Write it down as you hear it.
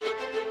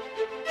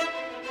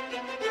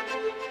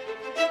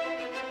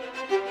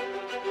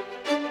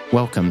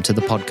Welcome to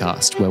the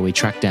podcast where we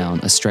track down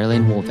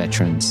Australian war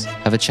veterans,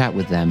 have a chat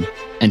with them,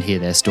 and hear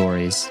their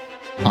stories.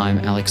 I'm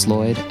Alex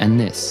Lloyd, and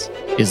this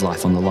is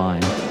Life on the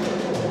Line.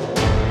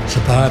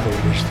 Survival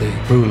was the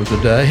rule of the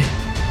day.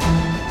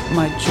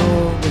 My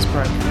jaw was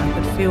broken. I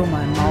could feel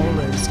my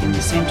molars in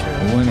the centre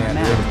of We my weren't out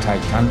there mouth. to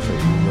take country.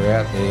 We were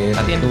out there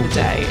At the end of the to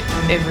day,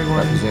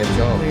 everyone That was our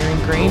job. wearing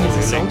green is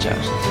a soldier.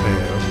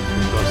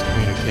 We've lost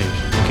communication.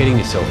 Getting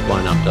yourself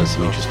blown up does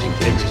some interesting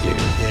things to you.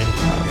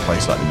 A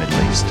place like the Middle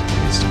East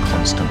is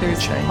constantly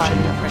There's changing. quite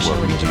enough pressure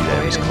What when we you're do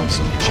there is deployed and-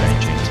 constantly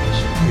changing.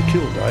 We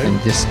killed Dave.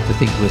 And just to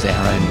think it was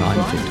our own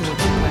minefield.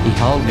 He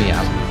held me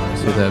up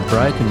with a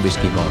broken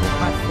whiskey bottle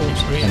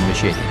and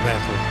machete.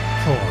 Battle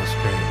for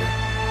Australia.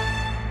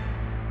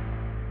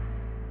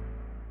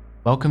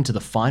 Welcome to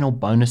the final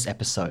bonus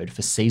episode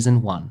for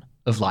Season 1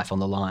 of Life on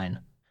the Line.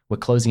 We're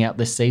closing out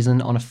this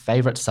season on a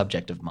favourite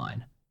subject of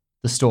mine,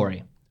 the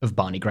story of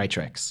Barney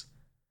Greatrex.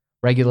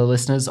 Regular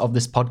listeners of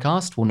this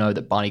podcast will know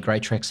that Barney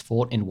Greatrex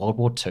fought in World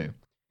War II.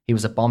 He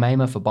was a bomb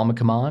aimer for Bomber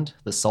Command,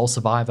 the sole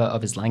survivor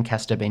of his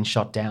Lancaster being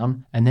shot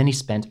down, and then he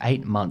spent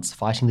 8 months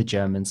fighting the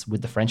Germans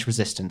with the French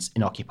resistance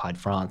in occupied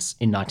France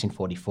in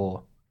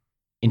 1944.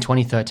 In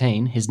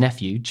 2013, his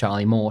nephew,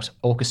 Charlie Mort,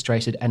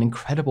 orchestrated an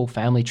incredible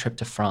family trip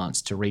to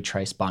France to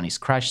retrace Barney's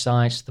crash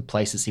site, the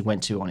places he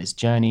went to on his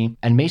journey,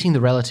 and meeting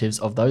the relatives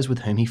of those with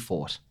whom he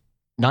fought.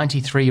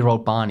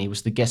 93-year-old Barney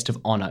was the guest of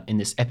honour in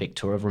this epic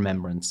tour of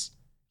remembrance.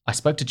 I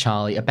spoke to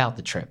Charlie about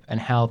the trip and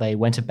how they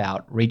went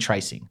about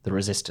retracing the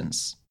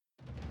resistance.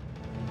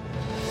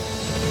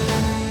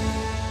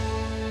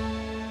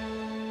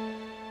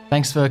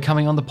 Thanks for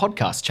coming on the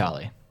podcast,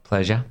 Charlie.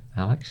 Pleasure,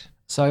 Alex.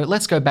 So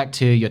let's go back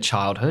to your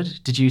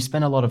childhood. Did you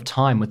spend a lot of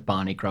time with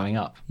Barney growing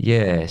up?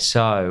 Yeah,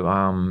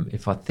 so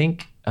if I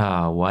think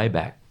way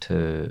back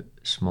to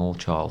small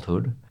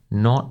childhood,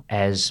 not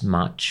as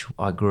much.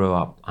 I grew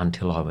up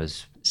until I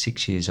was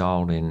 6 years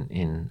old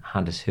in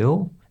Hunters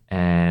Hill,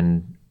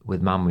 and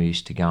with Mum we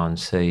used to go and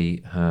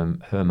see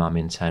her mum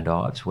in St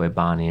Ives where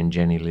Barney and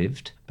Jenny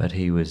lived, but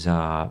he was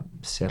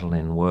settled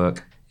in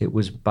work. It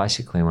was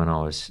basically when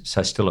I was,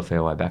 so still a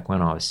fair way back,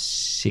 when I was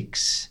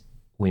 6,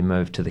 we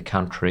moved to the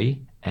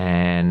country,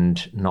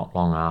 and not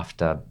long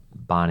after,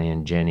 Barney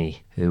and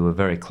Jenny, who were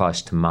very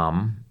close to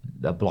Mum,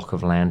 a block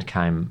of land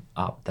came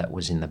up that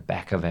was in the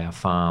back of our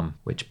farm,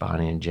 which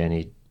Barney and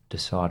Jenny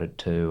decided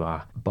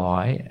to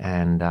buy,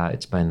 and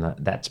that's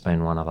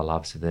been one of the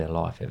loves of their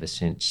life ever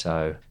since.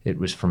 So it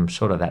was from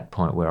sort of that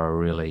point where I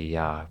really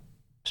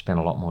spent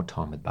a lot more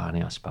time with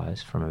Barney, I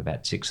suppose, from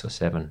about 6 or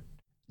 7.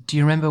 Do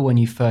you remember when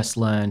you first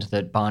learned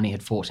that Barney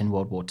had fought in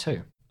World War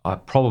II? I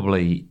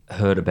probably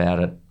heard about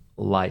it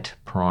late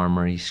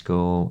primary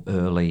school,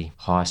 early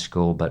high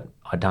school, but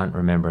I don't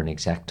remember an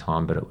exact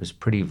time, but it was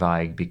pretty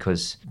vague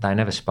because they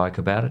never spoke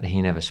about it.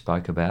 He never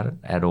spoke about it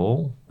at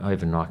all.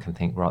 Even I can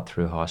think right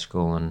through high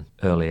school and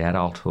early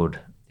adulthood,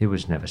 it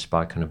was never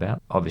spoken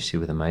about. Obviously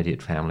with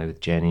immediate family, with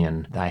Jenny,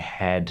 and they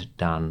had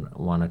done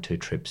 1 or 2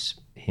 trips,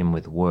 him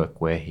with work,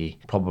 where he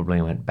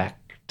probably went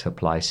back to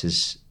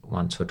places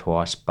once or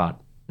twice, but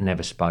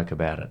never spoke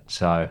about it.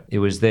 So it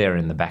was there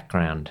in the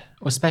background.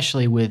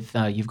 Especially with,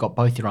 you've got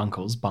both your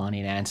uncles, Barney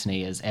and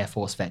Anthony, as Air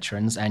Force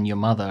veterans, and your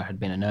mother had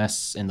been a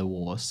nurse in the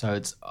war. So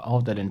it's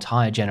odd that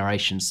entire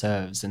generation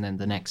serves and then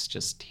the next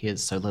just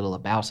hears so little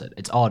about it.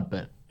 It's odd,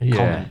 but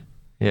common.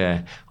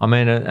 Yeah. I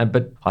mean,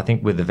 but I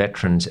think with the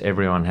veterans,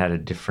 everyone had a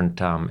different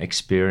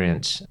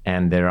experience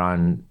and their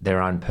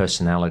own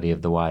personality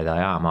of the way they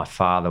are. My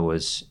father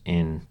was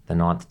in the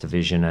 9th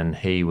Division and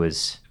he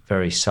was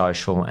very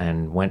social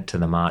and went to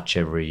the march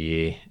every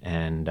year,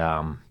 and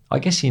I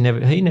guess he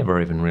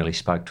never even really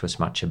spoke to us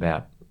much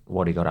about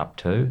what he got up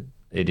to.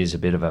 It is a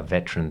bit of a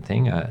veteran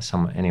thing.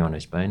 Anyone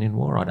who's been in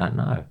war, I don't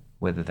know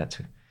whether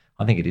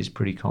I think it is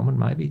pretty common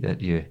maybe that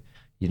you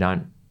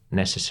don't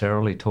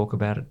necessarily talk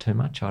about it too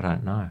much. I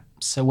don't know.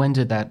 So when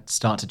did that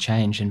start to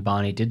change and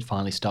Barney did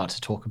finally start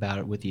to talk about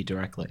it with you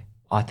directly?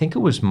 I think it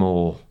was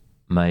more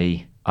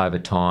me over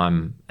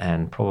time,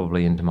 and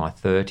probably into my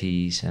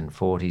 30s and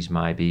 40s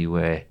maybe,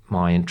 where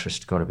my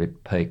interest got a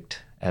bit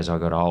piqued as I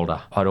got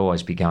older. I'd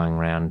always be going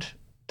round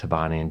to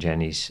Barney and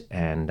Jenny's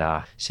and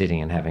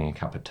sitting and having a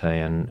cup of tea,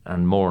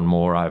 and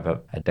more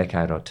over a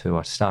decade or 2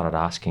 I started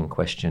asking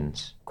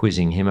questions,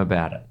 quizzing him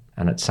about it.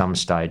 And at some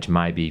stage,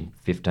 maybe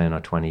 15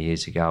 or 20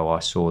 years ago, I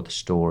saw the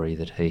story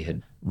that he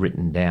had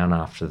written down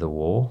after the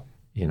war,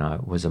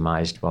 was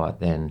amazed by it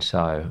then.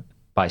 So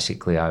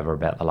basically over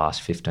about the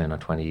last 15 or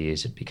 20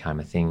 years, it became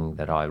a thing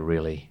that I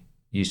really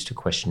used to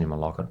question him a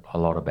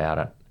lot about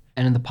it.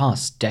 And in the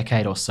past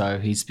decade or so,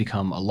 he's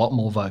become a lot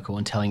more vocal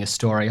in telling a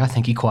story. I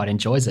think he quite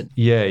enjoys it.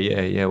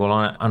 Yeah. Well,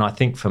 I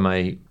think for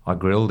me, I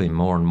grilled him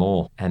more and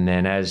more. And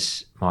then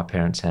as my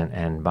parents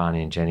and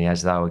Barney and Jenny,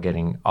 as they were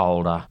getting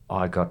older,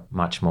 I got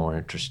much more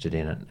interested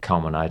in it,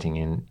 culminating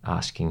in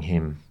asking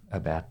him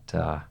about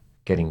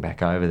getting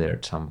back over there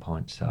at some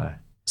point.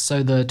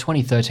 So the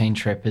 2013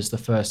 trip is the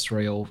first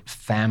real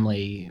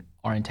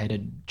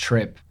family-orientated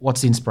trip.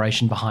 What's the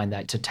inspiration behind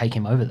that to take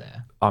him over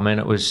there? I mean,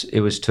 it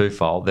was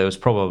twofold. There was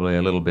probably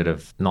a little bit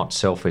of not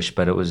selfish,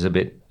 but it was a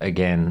bit,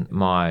 again,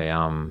 my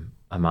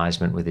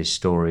amazement with his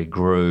story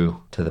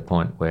grew to the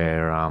point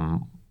where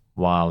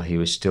while he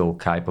was still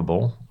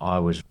capable, I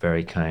was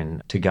very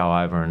keen to go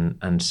over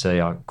and see.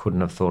 I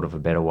couldn't have thought of a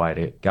better way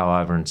to go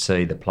over and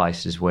see the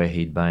places where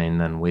he'd been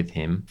than with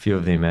him. A few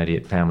of the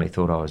immediate family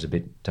thought I was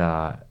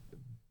a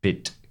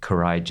bit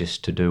courageous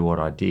to do what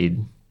I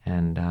did,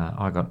 and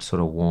I got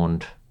sort of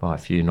warned by a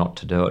few not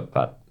to do it,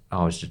 but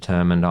I was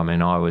determined. I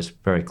mean, I was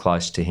very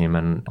close to him,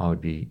 and I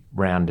would be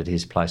round at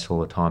his place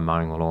all the time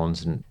mowing the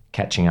lawns and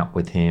catching up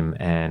with him,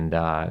 and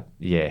I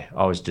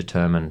was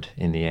determined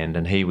in the end,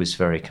 and he was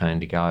very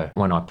keen to go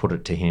when I put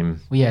it to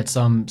him. Well, yeah, it's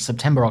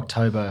September,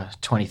 October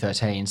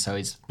 2013, so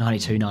he's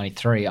 92,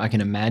 93. I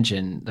can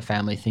imagine the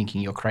family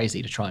thinking you're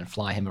crazy to try and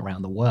fly him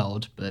around the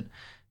world, but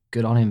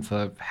good on him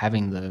for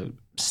having the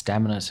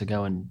stamina to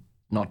go and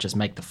not just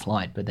make the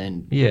flight, but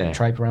then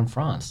trape around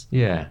France.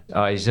 Yeah,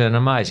 he's an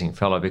amazing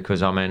fellow,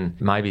 because, I mean,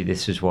 maybe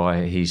this is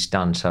why he's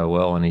done so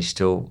well and he's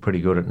still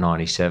pretty good at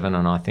 97,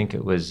 and I think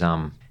it was...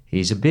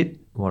 He's a bit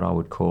what I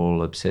would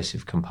call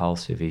obsessive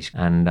compulsive.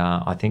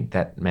 I think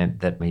that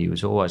meant that he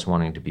was always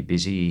wanting to be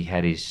busy. He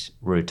had his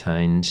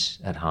routines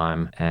at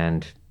home,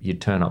 and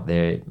you'd turn up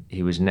there,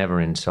 he was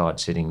never inside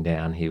sitting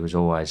down. He was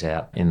always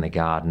out in the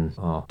garden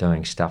or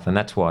doing stuff. And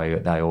that's why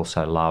they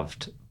also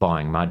loved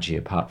buying Mudgee,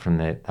 apart from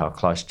that they were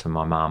close to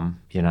my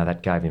mum. You know,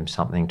 that gave him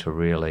something to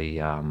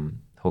really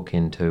hook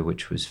into,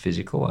 which was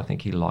physical. I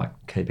think he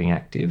liked keeping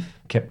active,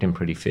 kept him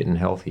pretty fit and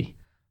healthy.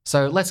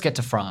 So let's get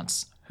to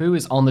France. Who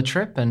is on the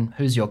trip and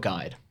who's your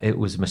guide? It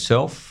was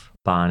myself,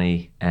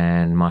 Barney,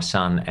 and my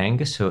son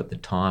Angus, who at the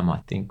time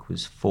I think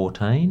was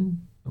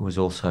 14. Was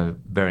also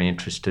very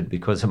interested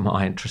because of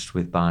my interest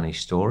with Barney's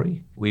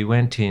story. We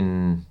went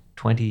in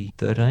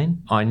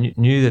 2013. I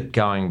knew that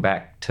going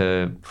back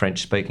to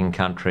French-speaking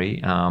country,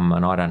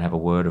 and I don't have a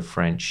word of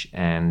French,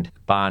 and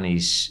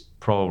Barney's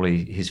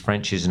probably, his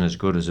French isn't as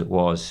good as it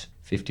was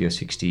 50 or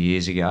 60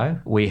 years ago.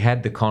 We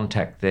had the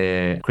contact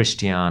there,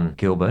 Christiane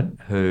Gilbert,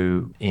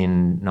 who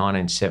in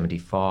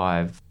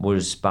 1975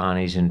 was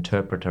Barney's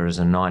interpreter as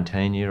a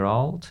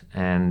 19-year-old,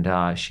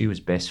 and she was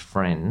best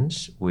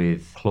friends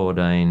with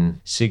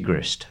Claudine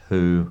Sigrist,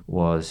 who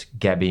was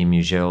Gabby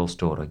Mugel's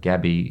daughter.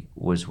 Gabby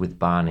was with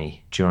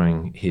Barney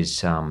during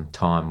his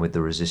time with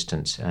the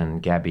Resistance,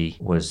 and Gabby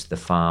was the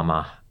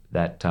farmer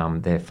that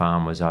their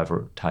farm was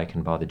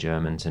overtaken by the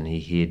Germans, and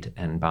he hid,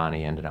 and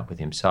Barney ended up with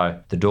him. So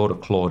the daughter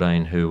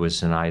Claudine, who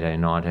was an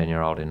 18,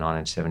 19-year-old in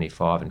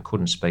 1975 and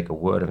couldn't speak a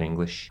word of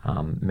English,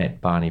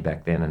 met Barney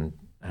back then,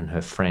 and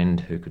her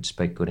friend, who could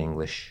speak good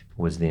English,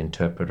 was the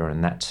interpreter,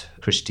 and that's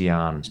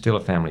Christiane, still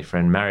a family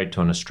friend, married to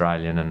an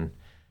Australian, and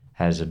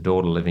has a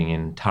daughter living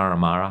in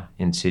Turramurra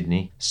in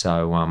Sydney.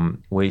 So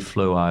we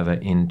flew over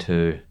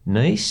into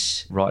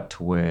Nice, right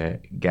to where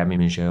Gabby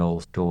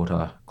Mugel's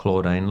daughter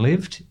Claudine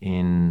lived,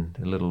 in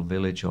the little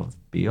village of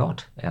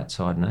Biot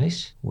outside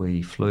Nice.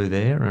 We flew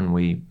there and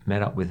we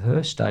met up with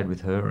her, stayed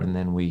with her, and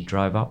then we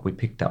drove up. We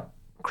picked up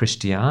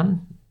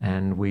Christiane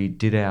and we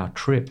did our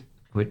trip,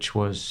 which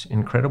was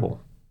incredible.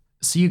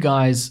 So you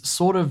guys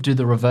sort of do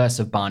the reverse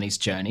of Barney's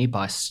journey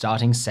by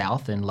starting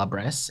south in La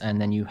Bresse,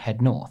 and then you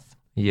head north.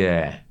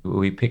 Yeah,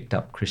 we picked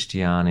up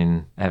Christiane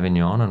in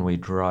Avignon and we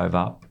drove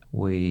up.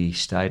 We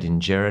stayed in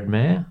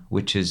Gérardmer,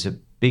 which is a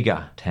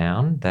bigger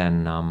town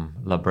than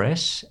La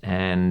Bresse,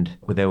 and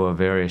there were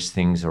various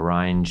things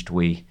arranged.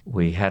 We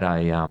had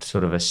a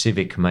sort of a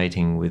civic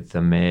meeting with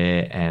the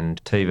mayor,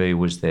 and TV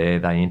was there.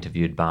 They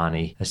interviewed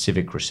Barney, a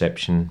civic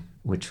reception,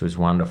 which was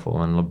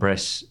wonderful. And La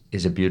Bresse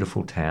is a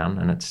beautiful town,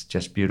 and it's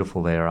just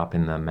beautiful there up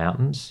in the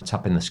mountains. It's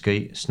up in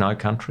the snow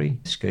country.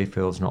 Ski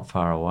field's not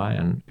far away,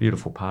 and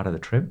beautiful part of the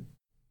trip.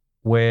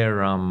 Where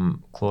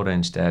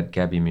Claudine's dad,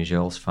 Gabby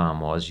Mugel's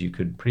farm was, you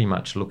could pretty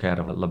much look out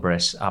of La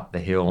Bresse up the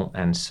hill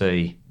and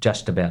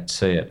just about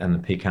see it, and the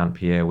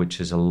Piquant-Pierre, which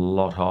is a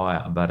lot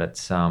higher, but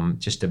it's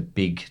just a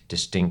big,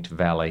 distinct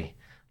valley.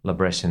 La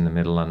Bresse in the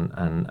middle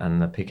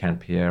and the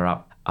Piquant-Pierre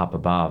up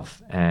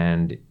above,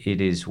 and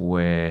it is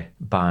where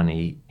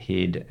Barney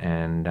hid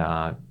and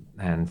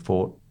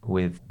fought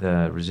with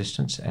the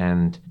Resistance,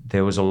 and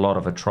there was a lot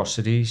of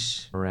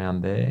atrocities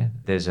around there.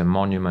 There's a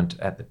monument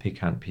at the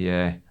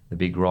Piquant-Pierre, the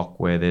big rock,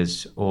 where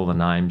there's all the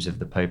names of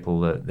the people.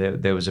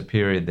 There was a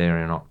period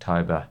there in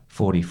October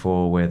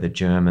 44 where the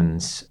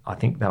Germans, I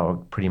think they were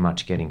pretty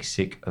much getting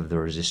sick of the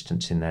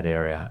Resistance in that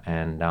area,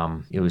 and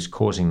it was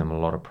causing them a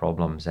lot of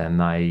problems,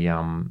 and they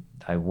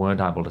weren't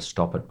able to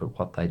stop it, but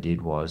what they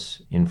did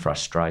was, in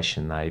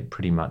frustration, they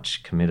pretty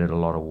much committed a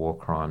lot of war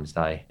crimes.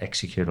 They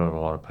executed a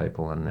lot of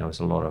people, and there was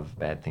a lot of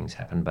bad things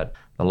happen. But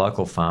the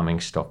local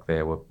farming stock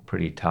there were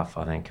pretty tough,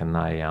 I think, and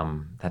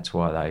that's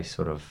why they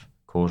sort of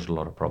caused a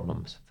lot of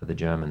problems for the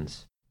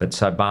Germans. But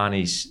so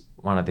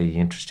one of the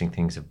interesting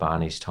things of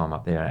Barney's time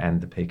up there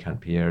and the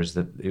Piquant-Pierre is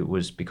that it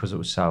was, because it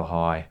was so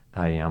high,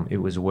 it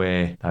was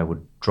where they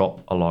would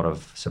drop a lot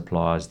of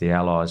supplies. The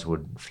Allies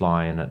would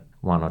fly in at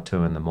 1 or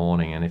 2 in the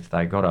morning, and if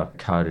they got a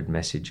coded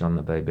message on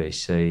the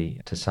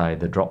BBC to say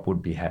the drop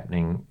would be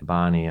happening,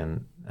 Barney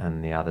and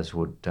and the others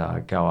would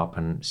go up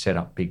and set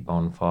up big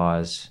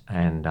bonfires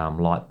and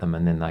light them,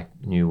 and then they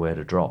knew where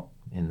to drop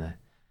in the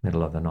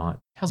middle of the night.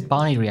 How's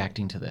Barney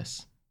reacting to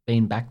this,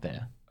 being back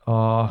there?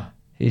 Oh,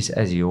 he's,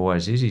 as he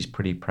always is, he's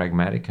pretty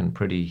pragmatic and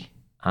pretty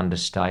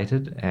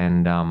understated,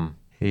 and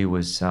he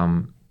was,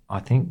 I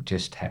think,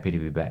 just happy to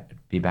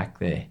be back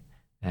there,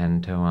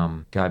 and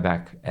to go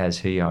back, as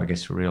he, I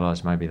guess,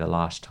 realised maybe the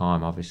last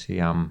time, obviously,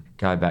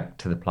 go back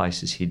to the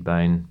places he'd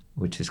been,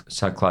 which is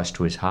so close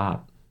to his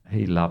heart.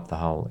 He loved the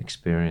whole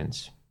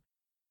experience.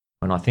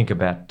 When I think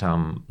about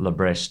La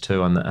Bresse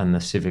too, and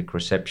the civic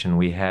reception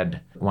we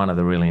had, one of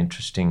the really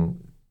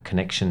interesting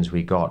connections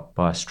we got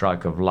by a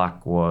stroke of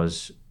luck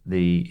was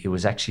they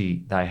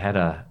had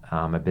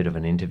a bit of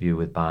an interview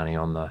with Barney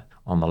on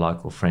the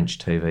local French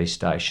TV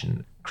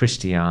station.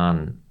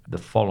 Christiane, the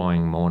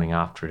following morning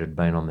after it had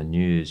been on the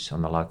news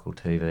on the local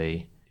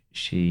TV,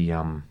 she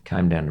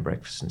came down to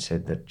breakfast and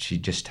said that she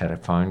just had a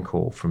phone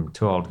call from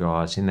two old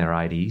guys in their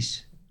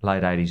 80s,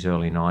 late 80s,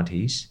 early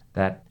 90s,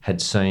 that had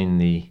seen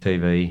the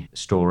TV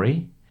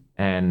story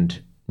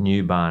and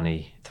knew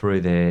Barney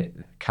through their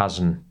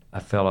cousin, a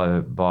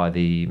fellow by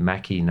the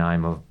Mackie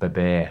name of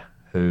Bebert,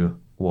 who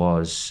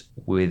was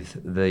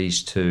with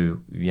these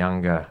two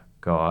younger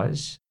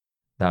guys.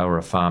 They were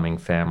a farming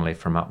family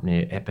from up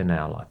near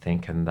Epinal, I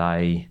think, and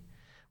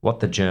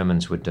what the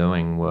Germans were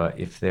doing were,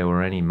 if there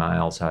were any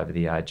males over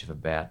the age of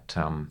about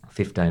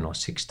 15 or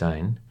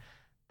 16,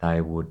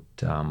 they would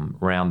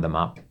round them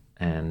up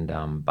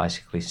and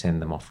basically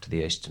send them off to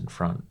the Eastern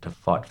Front to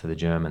fight for the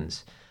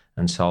Germans.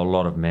 And so a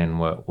lot of men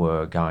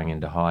were going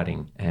into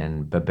hiding.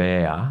 And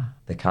Bebert,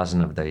 the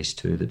cousin of these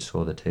two that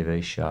saw the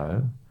TV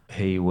show,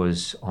 he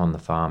was on the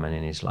farm and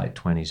in his late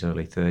 20s,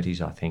 early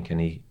 30s, I think, and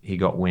he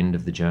got wind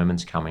of the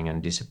Germans coming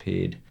and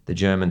disappeared. The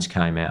Germans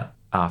came out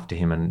after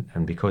him,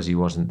 and because he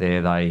wasn't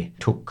there, they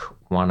took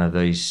one of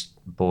these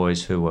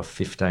boys who were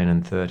 15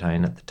 and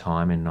 13 at the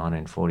time in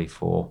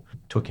 1944,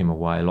 took him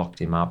away, locked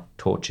him up,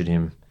 tortured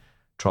him,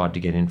 tried to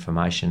get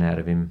information out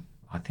of him.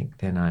 I think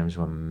their names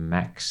were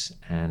Max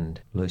and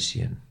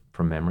Lucien,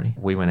 from memory.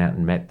 We went out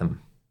and met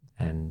them,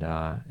 and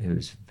it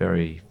was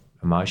very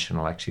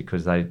emotional, actually,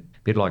 because they, a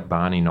bit like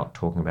Barney not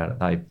talking about it,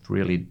 they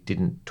really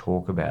didn't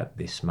talk about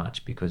this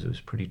much because it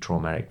was pretty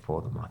traumatic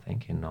for them, I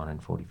think, in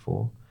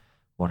 1944,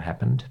 what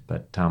happened.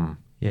 But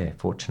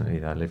fortunately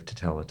they lived to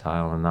tell the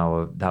tale, and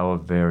they were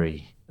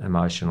very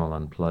emotional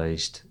and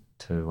pleased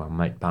to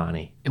meet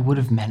Barney. It would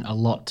have meant a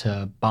lot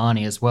to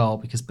Barney as well,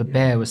 because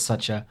Bebert was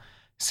such a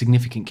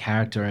significant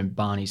character in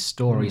Barney's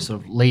story,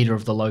 sort of leader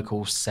of the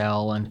local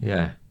cell. And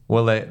yeah.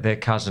 Well, their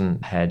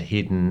cousin had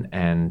hidden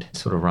and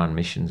sort of run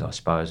missions, I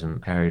suppose,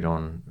 and carried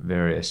on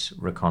various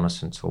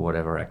reconnaissance or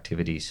whatever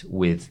activities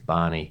with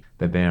Barney.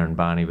 Bebert and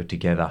Barney were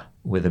together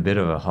with a bit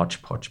of a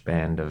hodgepodge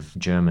band of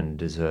German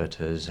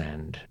deserters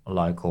and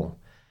local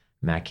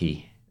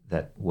Mackie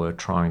that were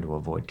trying to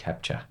avoid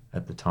capture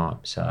at the time.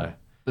 So,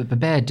 but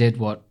Bebert did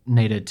what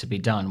needed to be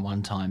done.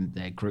 One time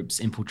their groups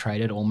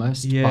infiltrated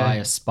almost by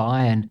a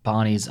spy, and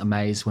Barney's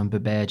amazed when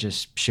Bebert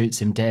just shoots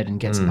him dead and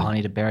gets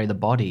Barney to bury the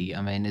body.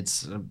 I mean,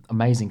 it's an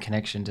amazing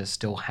connection to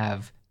still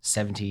have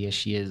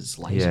 70-ish years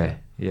later.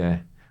 Yeah.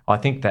 I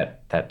think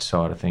that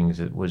side of things,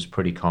 it was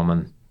pretty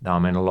common. I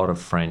mean, a lot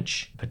of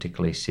French,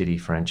 particularly city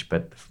French,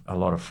 but a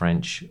lot of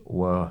French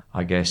were,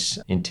 I guess,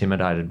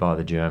 intimidated by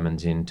the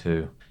Germans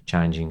into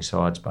changing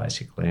sides,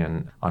 basically.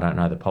 And I don't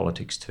know the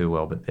politics too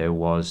well, but there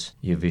was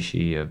your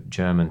Vichy, a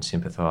German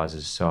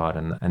sympathisers side,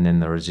 and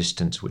then the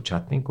resistance, which I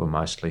think were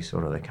mostly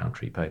sort of the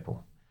country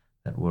people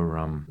that were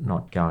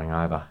not going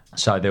over.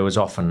 So there was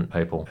often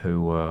people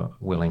who were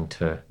willing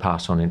to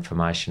pass on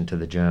information to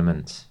the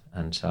Germans,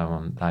 and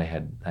so they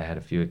had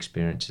a few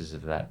experiences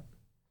of that.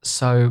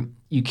 So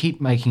you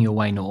keep making your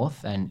way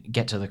north and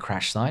get to the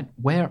crash site.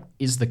 Where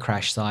is the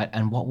crash site,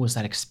 and what was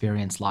that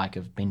experience like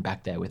of being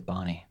back there with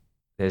Barney?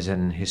 There's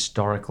an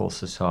historical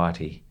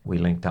society we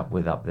linked up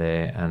with up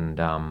there, and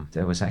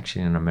there was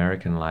actually an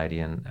American lady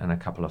and a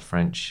couple of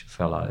French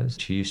fellows.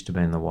 She used to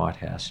be in the White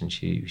House, and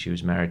she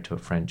was married to a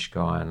French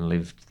guy and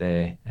lived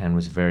there, and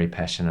was very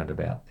passionate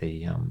about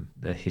the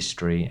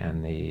history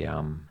and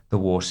the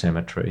war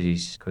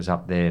cemeteries, because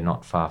up there,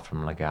 not far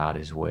from Lagarde,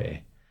 is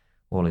where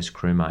all his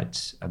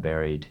crewmates are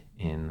buried,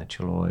 in the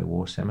Chiloy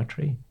War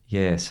Cemetery.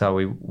 Yeah,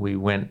 so we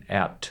went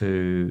out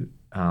to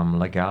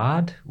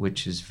Lagarde,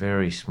 which is a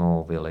very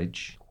small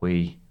village.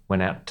 We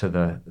went out to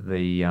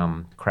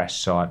the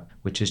crash site,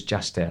 which is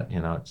just out,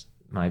 it's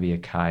maybe a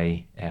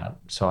K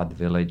outside the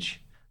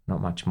village,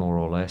 not much more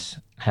or less.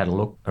 Had a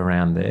look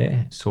around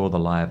there, saw the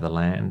lay of the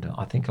land.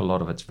 I think a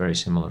lot of it's very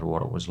similar to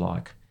what it was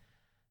like.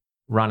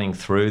 Running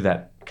through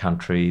that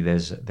country,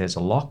 there's a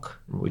loch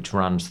which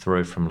runs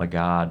through from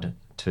Lagarde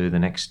to the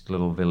next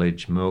little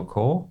village,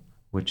 Mourcourt,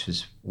 which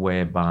is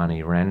where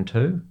Barney ran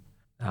to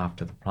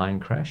after the plane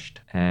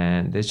crashed.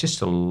 And there's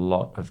just a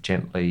lot of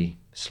gently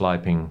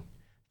sloping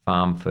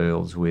farm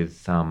fields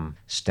with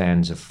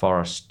stands of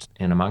forest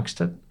in amongst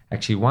it.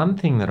 Actually, one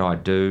thing that I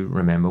do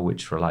remember,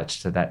 which relates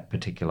to that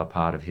particular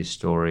part of his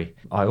story,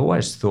 I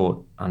always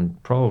thought,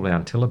 and probably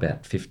until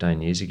about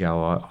 15 years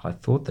ago, I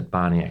thought that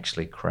Barney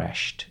actually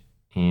crashed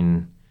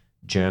in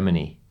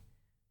Germany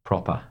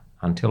proper,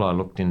 until I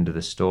looked into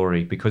the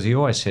story, because he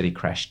always said he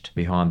crashed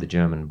behind the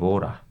German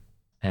border.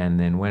 And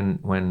then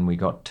when we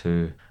got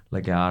to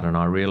Legarden,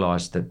 I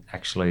realised that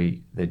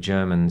actually the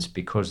Germans,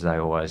 because they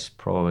always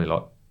probably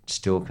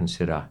still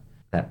consider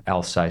that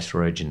Alsace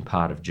region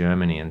part of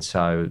Germany. And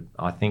so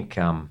I think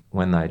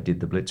when they did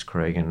the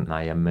Blitzkrieg and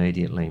they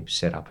immediately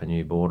set up a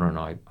new border,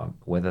 and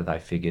whether they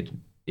figured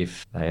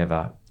if they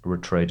ever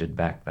retreated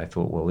back, they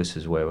thought, well, this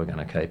is where we're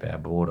going to keep our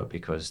border,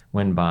 because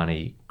when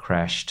Barney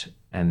crashed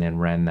and then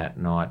ran that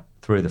night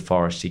through the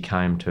forest, he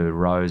came to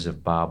rows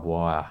of barbed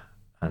wire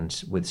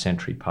and with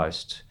sentry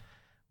posts,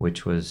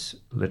 which was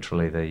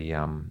literally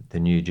the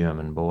new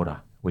German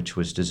border, which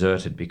was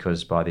deserted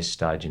because by this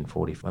stage in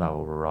 1944 they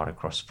were right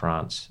across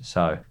France.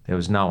 So there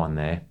was no one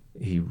there.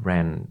 He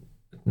ran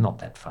not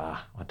that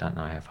far, I don't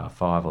know how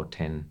far,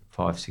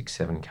 5, 6,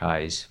 7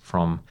 Ks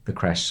from the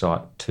crash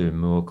site to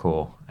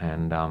Moucourt,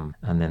 and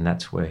then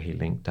that's where he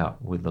linked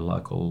up with the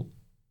local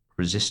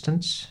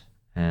resistance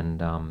and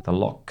the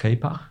lock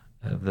keeper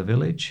of the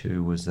village,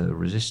 who was the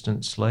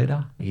resistance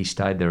leader. He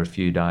stayed there a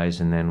few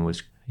days and then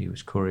he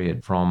was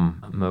couriered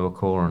from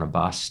Moucourt on a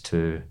bus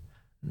to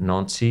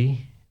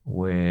Nancy,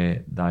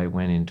 where they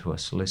went into a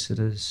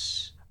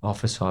solicitor's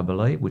office, I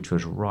believe, which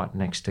was right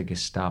next to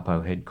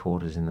Gestapo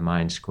headquarters in the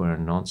main square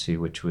in Nancy,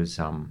 which was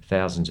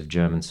thousands of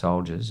German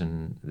soldiers,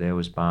 and there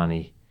was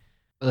Barney.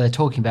 They're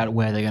talking about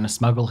where they're going to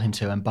smuggle him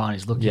to, and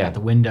Barney's looking out the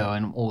window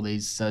and all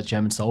these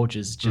German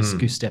soldiers just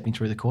goose-stepping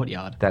through the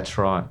courtyard. That's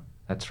right.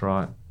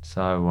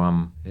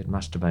 So it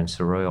must have been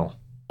surreal.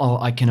 Oh,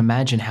 I can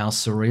imagine how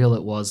surreal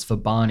it was for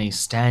Barney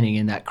standing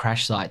in that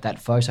crash site. That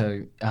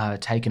photo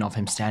taken of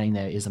him standing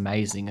there is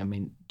amazing. I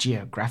mean,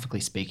 geographically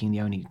speaking,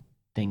 the only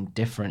thing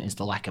different is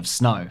the lack of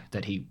snow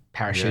that he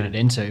parachuted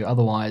into.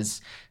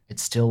 Otherwise,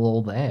 it's still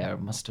all there.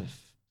 It must have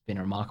been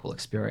a remarkable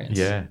experience.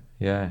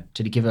 Yeah.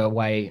 Did he give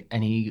away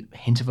any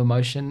hint of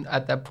emotion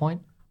at that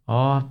point?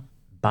 Oh,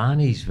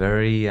 Barney's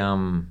very...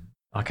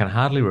 I can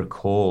hardly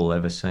recall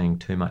ever seeing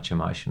too much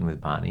emotion with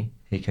Barney.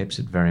 He keeps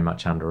it very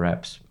much under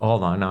wraps.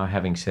 Although, no,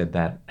 having said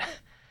that,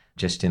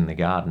 just in the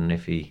garden,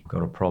 if he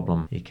got a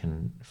problem, he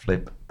can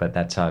flip, but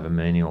that's over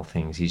menial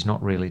things.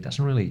 Doesn't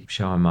really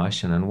show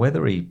emotion. And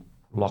whether he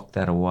locked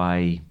that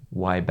away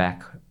way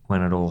back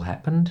when it all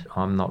happened,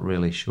 I'm not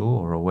really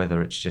sure, or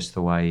whether it's just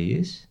the way he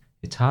is.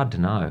 It's hard to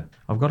know.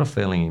 I've got a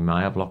feeling he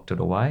may have locked it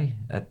away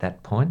at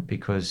that point,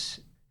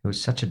 because it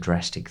was such a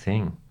drastic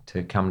thing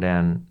to come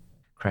down,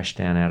 crash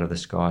down out of the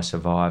sky,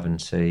 survive and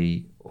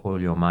see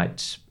all your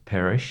mates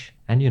perish.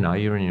 And,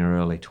 you're in your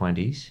early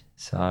 20s.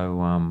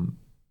 So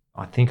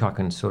I think I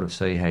can sort of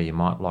see how you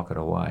might lock it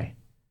away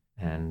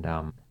and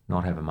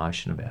not have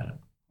emotion about it.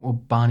 Well,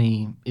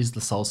 Barney is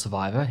the sole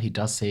survivor. He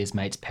does see his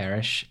mates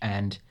perish.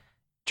 And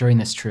during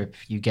this trip,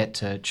 you get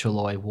to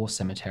Chiloy War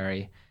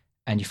Cemetery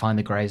and you find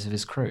the graves of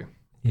his crew.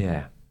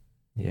 Yeah.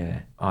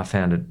 I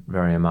found it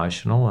very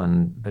emotional,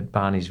 but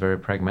Barney's very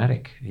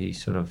pragmatic. He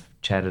sort of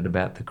chatted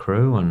about the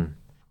crew, and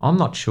I'm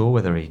not sure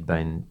whether he'd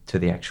been to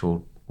the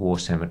actual war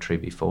cemetery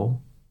before.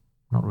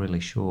 Not really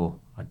sure.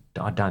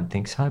 I don't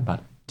think so,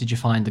 but... Did you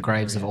find the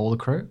graves of all the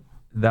crew?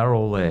 They're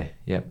all there,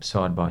 yep,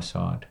 side by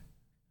side.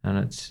 And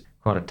it's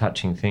quite a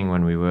touching thing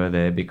when we were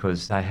there,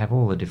 because they have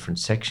all the different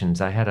sections.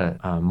 They had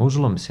a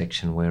Muslim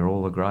section where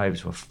all the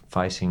graves were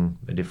facing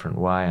a different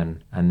way,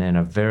 and then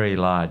a very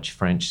large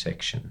French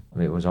section.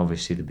 It was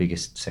obviously the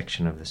biggest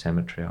section of the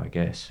cemetery, I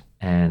guess.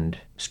 And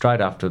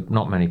straight after,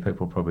 not many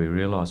people probably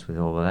realise with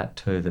all of that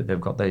too, that they've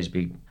got these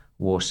big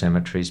war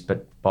cemeteries,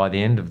 but by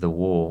the end of the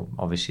war,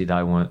 obviously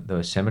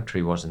the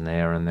cemetery wasn't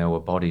there, and there were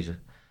bodies.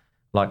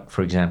 Like,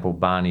 for example,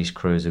 Barney's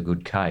crew is a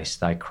good case.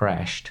 They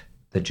crashed.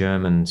 The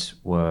Germans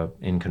were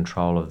in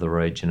control of the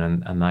region,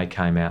 and they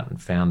came out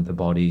and found the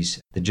bodies.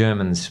 The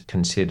Germans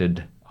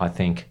considered, I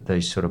think,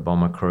 these sort of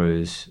bomber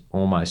crews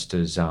almost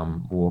as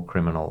war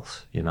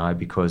criminals,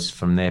 because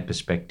from their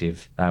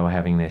perspective, they were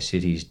having their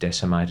cities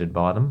decimated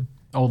by them.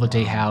 All the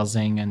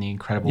dehousing and the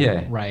incredible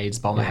raids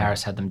Bomber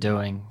Harris had them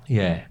doing.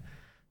 Yeah.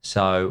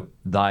 So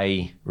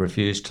they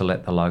refused to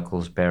let the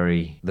locals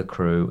bury the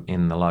crew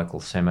in the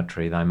local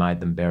cemetery. They made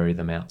them bury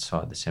them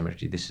outside the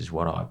cemetery. This is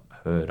what I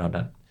heard.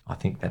 I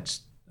think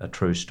that's a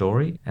true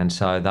story. And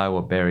so they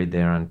were buried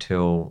there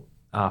until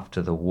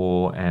after the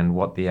war, and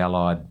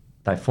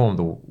they formed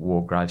the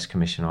War Graves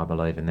Commission, I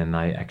believe, and then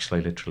they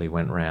actually literally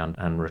went round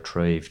and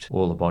retrieved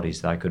all the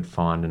bodies they could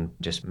find and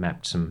just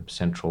mapped some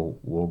central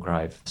war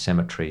grave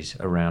cemeteries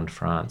around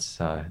France.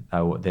 So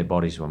their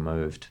bodies were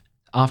moved.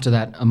 After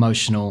that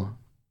emotional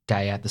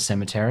day at the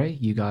cemetery,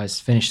 you guys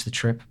finished the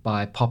trip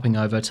by popping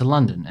over to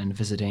London and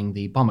visiting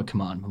the Bomber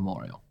Command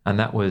Memorial. And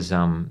that was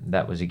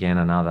again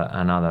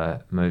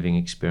another moving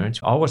experience.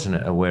 I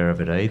wasn't aware of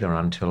it either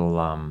until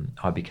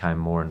I became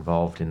more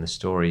involved in the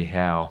story,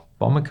 how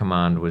Bomber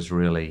Command was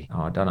really,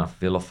 I don't know if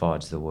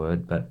vilified's the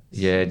word, but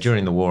yeah,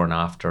 during the war and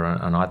after,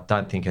 and I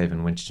don't think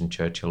even Winston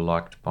Churchill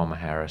liked Bomber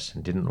Harris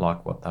and didn't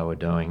like what they were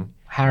doing.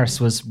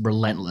 Harris was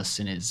relentless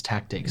in his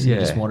tactics. He Yeah.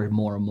 just wanted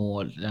more and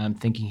more,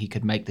 thinking he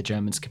could make the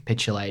Germans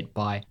capitulate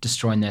by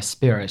destroying their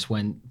spirit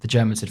when the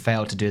Germans had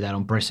failed to do that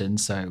on Britain.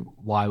 So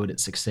why would it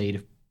succeed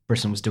if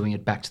Britain was doing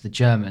it back to the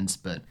Germans?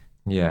 But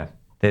Yeah,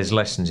 there's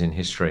lessons in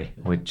history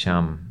which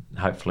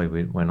hopefully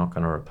we're not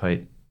going to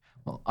repeat.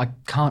 well, I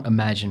can't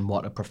imagine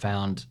what a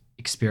profound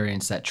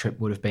experience that trip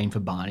would have been for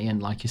Barney.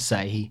 And like you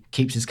say, he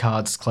keeps his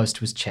cards close to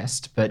his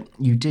chest. But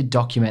you did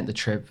document the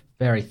trip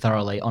very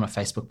thoroughly on a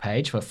Facebook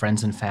page for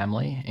friends and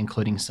family,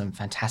 including some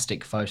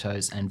fantastic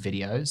photos and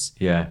videos.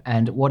 Yeah.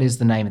 And what is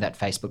the name of that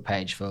Facebook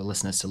page for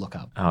listeners to look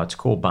up? Oh, it's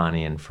called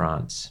Barney in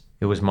France.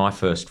 It was my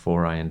first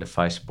foray into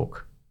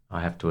Facebook,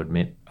 I have to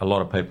admit. A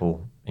lot of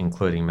people,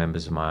 including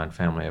members of my own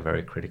family, are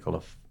very critical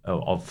of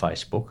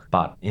Facebook.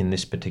 But in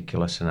this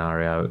particular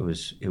scenario, it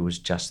was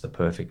just the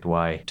perfect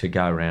way to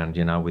go around,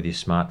 with your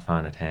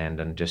smartphone at hand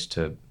and just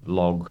to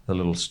log the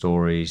little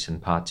stories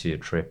and parts of your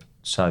trip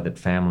so that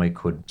family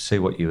could see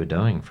what you were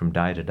doing from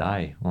day to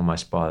day,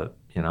 almost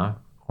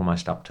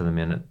almost up to the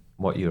minute,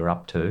 what you were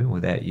up to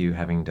without you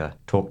having to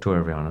talk to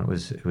everyone. It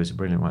was a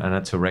brilliant one. And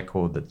it's a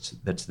record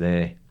that's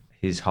there.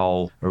 His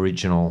whole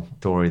original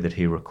story that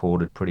he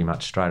recorded pretty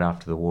much straight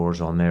after the war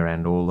is on there,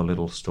 and all the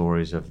little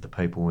stories of the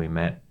people we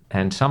met.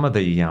 And some of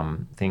the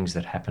things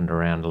that happened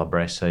around La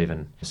Bresse,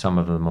 even some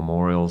of the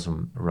memorials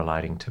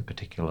relating to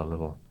particular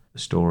little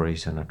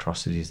stories and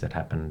atrocities that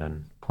happened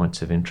and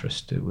points of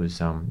interest. It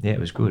was, it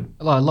was good.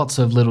 Lots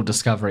of little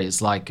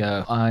discoveries. Like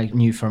I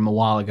knew from a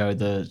while ago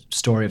the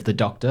story of the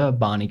doctor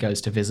Barney goes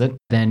to visit.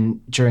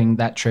 Then during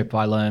that trip,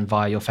 I learned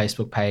via your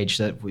Facebook page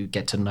that we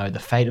get to know the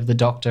fate of the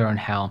doctor and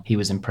how he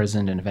was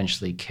imprisoned and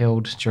eventually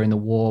killed during the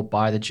war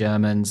by the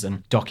Germans,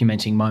 and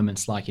documenting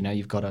moments like,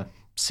 you've got a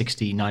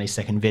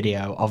 90-second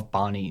video of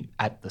Barney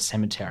at the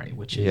cemetery,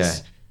 which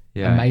is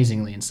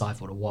amazingly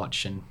insightful to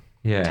watch and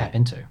tap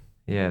into.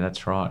 Yeah,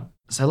 that's right.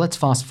 So let's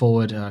fast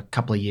forward a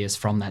couple of years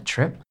from that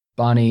trip.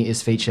 Barney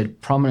is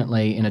featured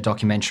prominently in a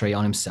documentary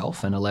on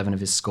himself and 11 of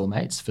his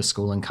schoolmates for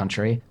School and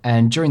Country.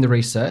 And during the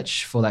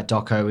research for that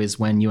doco is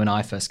when you and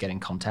I first get in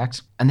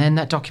contact. And then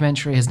that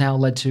documentary has now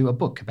led to a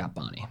book about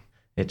Barney.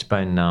 It's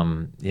been,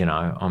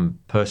 I'm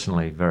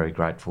personally very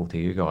grateful to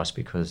you guys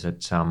because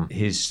it's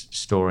his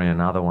story,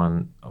 another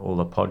one, all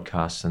the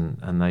podcasts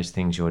and these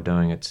things you're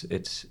doing.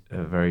 It's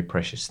a very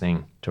precious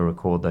thing to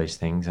record these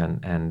things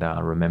and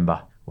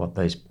remember what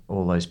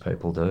all these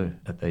people do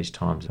at these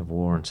times of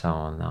war and so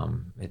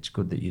on. It's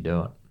good that you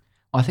do it.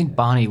 I think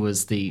Barney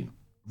was the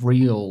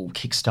real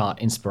kickstart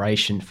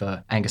inspiration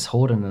for Angus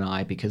Horden and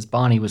I, because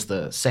Barney was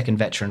the second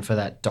veteran for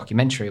that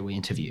documentary we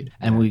interviewed.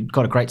 And we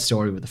got a great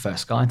story with the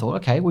first guy and thought,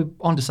 okay, we're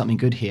onto something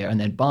good here. And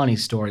then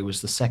Barney's story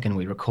was the second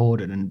we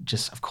recorded and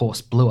just, of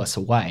course, blew us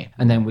away.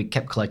 And then we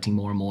kept collecting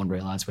more and more and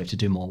realized we have to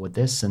do more with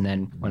this. And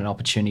then when an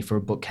opportunity for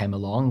a book came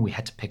along, we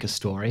had to pick a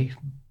story.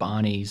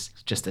 Barney's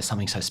just, there's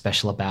something so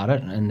special about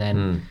it. And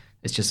then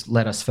it's just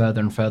led us further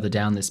and further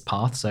down this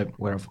path. So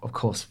we're, of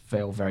course,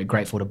 feel very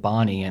grateful to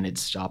Barney, and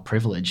it's our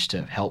privilege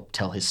to help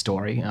tell his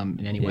story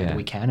in any way that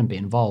we can and be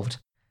involved.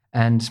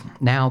 And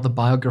now the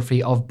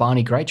biography of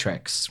Barney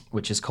Greatrex,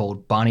 which is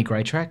called Barney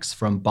Greatrex,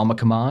 From Bomber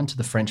Command to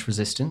the French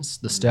Resistance,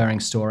 the stirring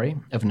story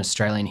of an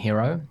Australian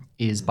hero,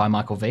 is by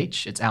Michael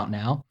Veitch. It's out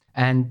now.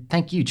 And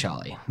thank you,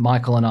 Charlie.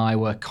 Michael and I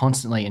were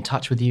constantly in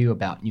touch with you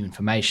about new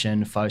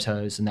information,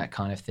 photos, and that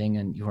kind of thing,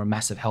 and you were a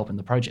massive help in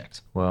the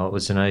project. Well, it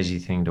was an easy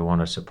thing to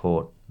want to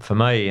support. For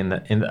me, in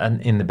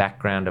the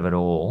background of it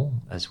all,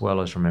 as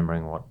well as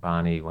remembering what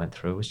Barney went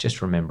through, was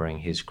just remembering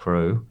his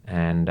crew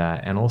and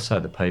also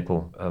the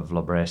people of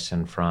La Bresse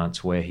in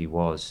France, where he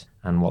was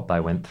and what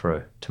they went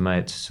through. To me,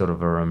 it's sort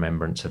of a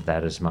remembrance of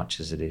that as much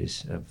as it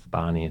is of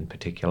Barney in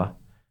particular.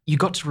 You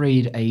got to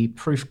read a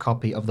proof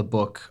copy of the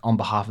book on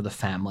behalf of the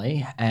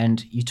family,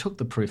 and you took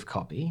the proof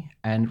copy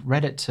and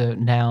read it to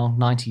now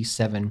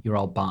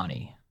 97-year-old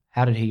Barney.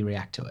 How did he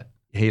react to it?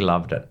 He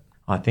loved it.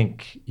 I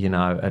think,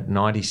 at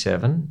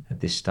 97, at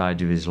this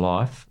stage of his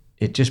life,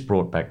 it just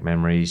brought back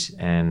memories,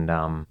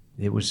 and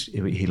he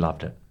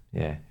loved it.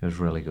 Yeah, it was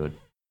really good.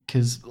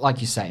 Because,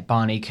 like you say,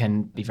 Barney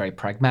can be very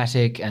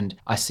pragmatic, and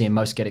I see him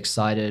most get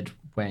excited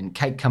when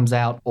Cake comes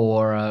out,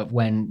 or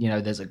when,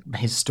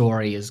 his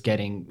story is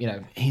getting,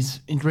 he's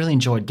really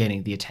enjoyed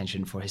getting the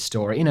attention for his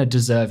story in a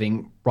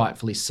deserving,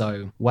 rightfully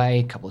so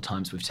way. A couple of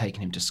times we've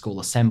taken him to school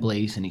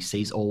assemblies and he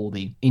sees all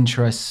the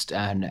interest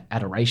and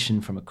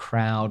adoration from a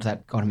crowd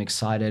that got him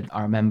excited.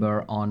 I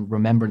remember on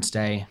Remembrance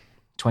Day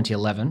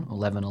 2011,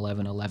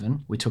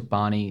 11/11/11, we took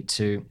Barney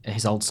to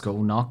his old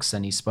school, Knox,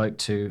 and he spoke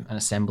to an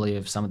assembly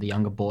of some of the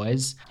younger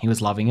boys. He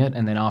was loving it,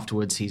 and then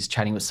afterwards he's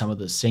chatting with some of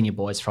the senior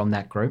boys from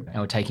that group, and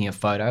we're taking a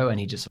photo, and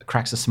he just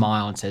cracks a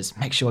smile and says,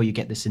 "Make sure you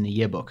get this in the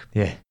yearbook."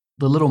 Yeah.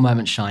 The little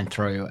moments shine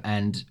through,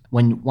 and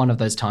when one of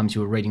those times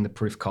you were reading the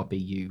proof copy,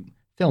 you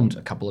filmed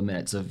a couple of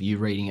minutes of you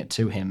reading it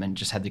to him and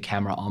just had the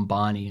camera on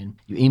Barney, and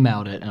you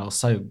emailed it, and I was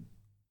so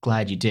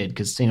glad you did,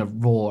 because seeing a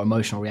raw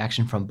emotional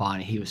reaction from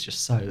Barney, he was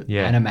just so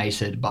Yeah.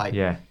 animated by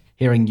Yeah.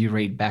 hearing you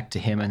read back to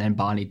him, and then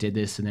Barney did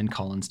this, and then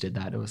Collins did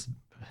that. It was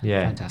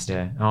fantastic.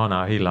 Yeah. Oh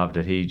no, he loved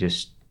it. He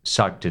just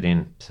soaked it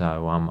in.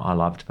 So I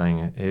loved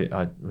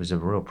it was a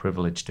real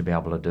privilege to be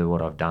able to do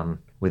what I've done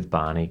with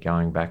Barney,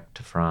 going back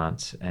to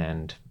France,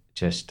 and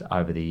just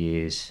over the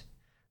years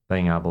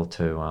being able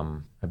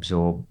to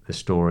absorb the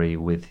story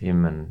with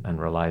him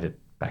and relate it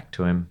back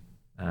to him.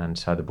 And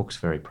so the book's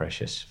very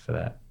precious for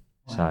that.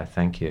 Wow. So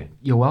thank you.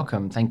 You're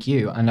welcome. Thank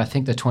you. And I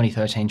think the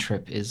 2013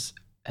 trip is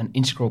an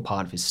integral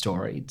part of his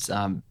story. It's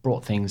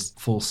brought things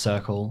full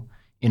circle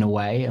in a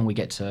way, and we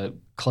get to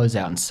close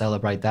out and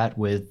celebrate that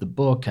with the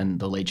book and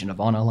the Legion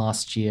of Honor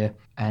last year.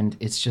 And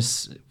it's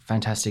just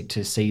fantastic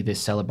to see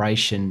this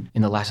celebration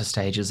in the latter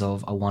stages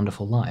of A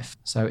Wonderful Life.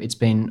 So it's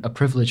been a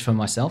privilege for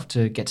myself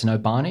to get to know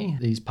Barney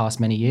these past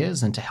many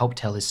years and to help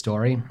tell his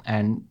story.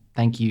 And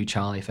thank you,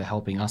 Charlie, for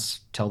helping us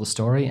tell the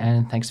story,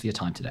 and thanks for your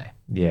time today.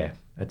 Yeah,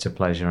 it's a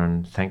pleasure,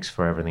 and thanks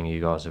for everything you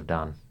guys have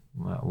done.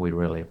 We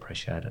really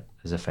appreciate it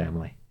as a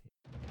family.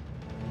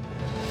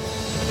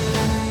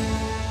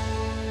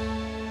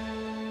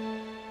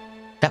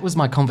 That was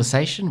my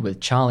conversation with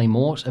Charlie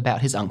Mort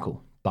about his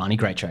uncle, Barney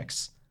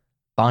Greatrex.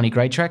 Barney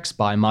Greatrex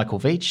by Michael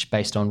Veitch,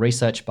 based on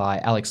research by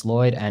Alex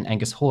Lloyd and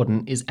Angus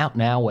Horden, is out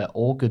now where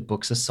all good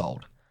books are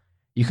sold.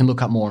 You can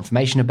look up more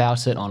information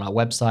about it on our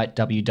website,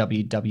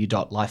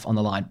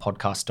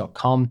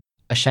 www.lifeonthelinepodcast.com.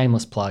 A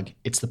shameless plug,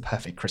 it's the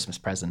perfect Christmas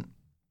present.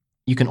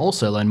 You can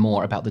also learn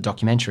more about the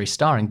documentary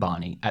starring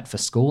Barney at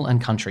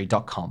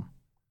forschoolandcountry.com.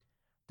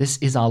 This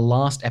is our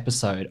last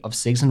episode of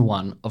Season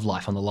 1 of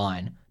Life on the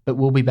Line, but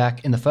we'll be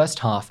back in the first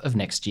half of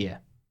next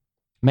year.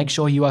 Make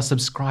sure you are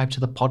subscribed to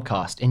the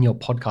podcast in your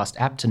podcast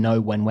app to know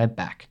when we're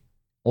back.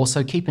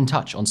 Also, keep in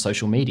touch on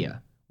social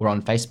media. We're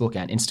on Facebook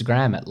and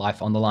Instagram at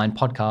Life on the Line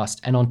Podcast,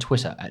 and on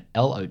Twitter at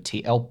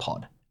LOTL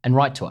Pod. And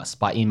write to us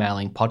by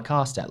emailing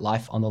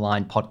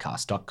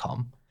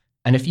podcast@lifeonthelinepodcast.com.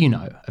 And if you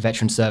know a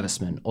veteran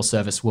serviceman or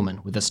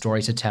servicewoman with a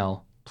story to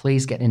tell,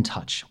 please get in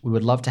touch. We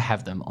would love to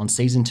have them on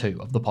Season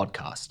 2 of the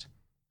podcast.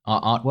 Our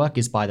artwork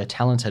is by the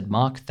talented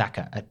Mark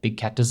Thacker at Big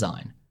Cat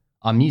Design.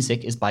 Our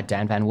music is by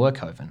Dan Van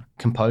Werkhoven,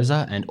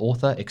 composer and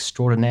author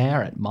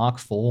extraordinaire at Mark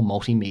IV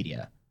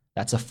Multimedia.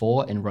 That's a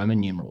 4 in Roman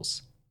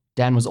numerals.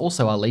 Dan was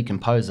also our lead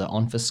composer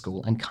on For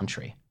School and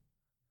Country.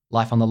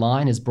 Life on the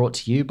Line is brought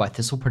to you by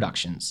Thistle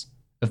Productions.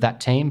 Of that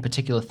team,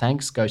 particular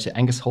thanks go to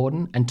Angus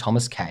Horden and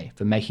Thomas Kay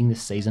for making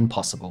this season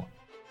possible.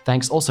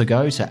 Thanks also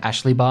go to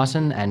Ashley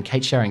Barton and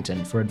Kate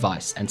Sherrington for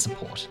advice and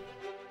support.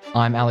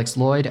 I'm Alex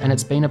Lloyd, and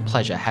it's been a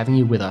pleasure having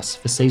you with us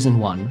for Season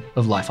 1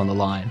 of Life on the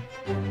Line.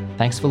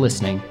 Thanks for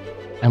listening,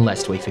 and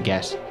lest we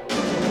forget.